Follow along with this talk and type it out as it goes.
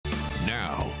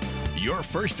your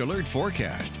first alert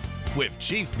forecast with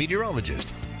Chief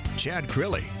Meteorologist Chad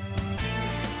Crilly.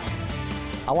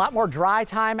 A lot more dry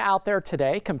time out there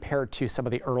today compared to some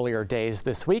of the earlier days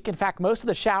this week. In fact, most of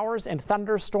the showers and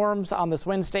thunderstorms on this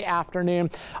Wednesday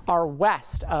afternoon are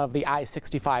west of the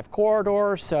I-65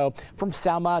 corridor. So from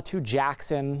Selma to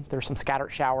Jackson, there's some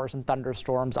scattered showers and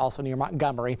thunderstorms. Also near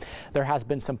Montgomery, there has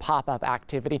been some pop-up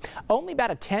activity. Only about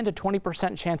a 10 to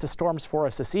 20% chance of storms for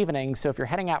us this evening. So if you're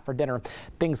heading out for dinner,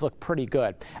 things look pretty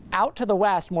good. Out to the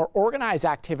west, more organized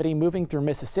activity moving through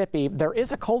Mississippi. There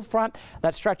is a cold front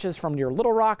that stretches from near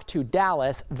Little Rock to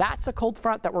Dallas. That's a cold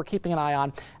front that we're keeping an eye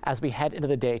on as we head into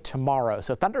the day tomorrow.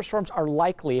 So thunderstorms are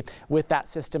likely with that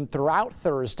system throughout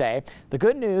Thursday. The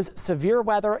good news, severe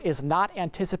weather is not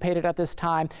anticipated at this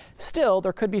time. Still,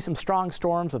 there could be some strong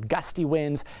storms with gusty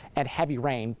winds and heavy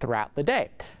rain throughout the day.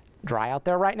 Dry out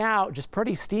there right now, just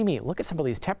pretty steamy. Look at some of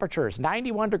these temperatures.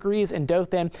 91 degrees in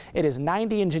Dothan. It is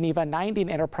 90 in Geneva, 90 in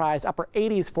Enterprise, upper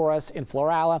 80s for us in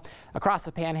Florala. Across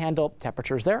the Panhandle,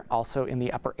 temperatures there also in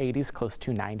the upper 80s, close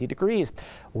to 90 degrees.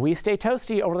 We stay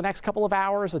toasty over the next couple of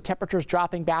hours with temperatures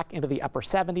dropping back into the upper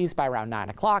 70s by around 9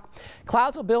 o'clock.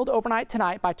 Clouds will build overnight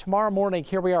tonight. By tomorrow morning,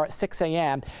 here we are at 6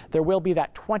 a.m. There will be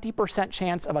that 20%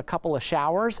 chance of a couple of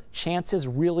showers. Chances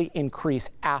really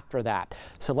increase after that.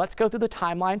 So let's go through the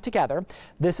timeline together.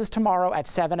 This is tomorrow at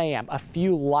 7 a.m. A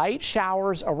few light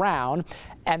showers around,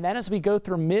 and then as we go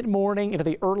through mid-morning into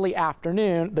the early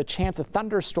afternoon, the chance of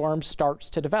thunderstorms starts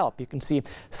to develop. You can see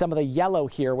some of the yellow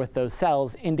here with those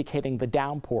cells indicating the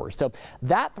downpours. So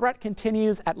that threat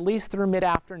continues at least through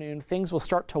mid-afternoon. Things will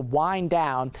start to wind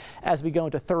down as we go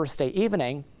into Thursday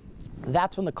evening.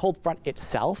 That's when the cold front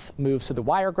itself moves to the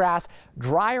wiregrass.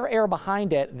 Drier air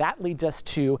behind it, that leads us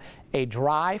to a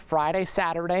dry Friday,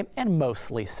 Saturday, and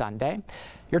mostly Sunday.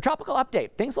 Your tropical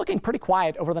update, things looking pretty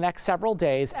quiet over the next several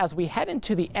days. As we head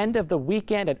into the end of the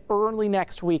weekend and early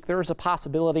next week, there is a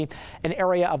possibility an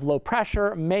area of low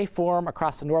pressure may form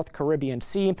across the North Caribbean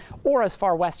Sea or as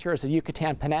far west here as the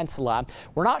Yucatan Peninsula.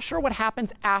 We're not sure what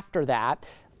happens after that,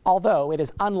 although it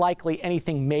is unlikely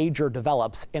anything major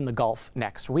develops in the Gulf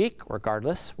next week.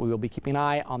 Regardless, we will be keeping an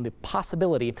eye on the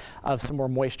possibility of some more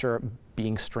moisture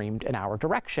being streamed in our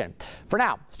direction. For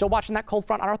now, still watching that cold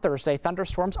front on our Thursday.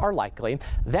 Thunderstorms are likely.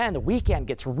 Then the weekend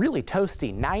gets really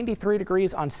toasty. 93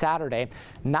 degrees on Saturday,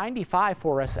 95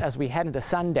 for us as we head into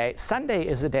Sunday. Sunday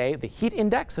is the day the heat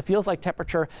index, the feels like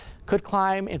temperature, could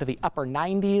climb into the upper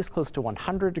 90s, close to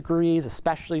 100 degrees,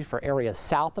 especially for areas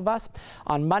south of us.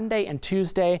 On Monday and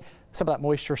Tuesday, some of that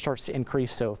moisture starts to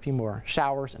increase, so a few more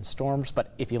showers and storms.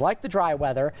 But if you like the dry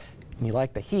weather and you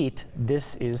like the heat,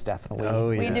 this is definitely.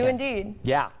 Oh, yeah. We do indeed.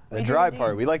 Yeah. The dry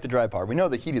part, we like the dry part. We know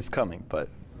the heat is coming, but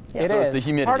It so is the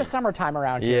humidity. part of summertime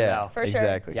around here, though. For sure.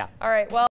 Exactly. Yeah. All right. Well.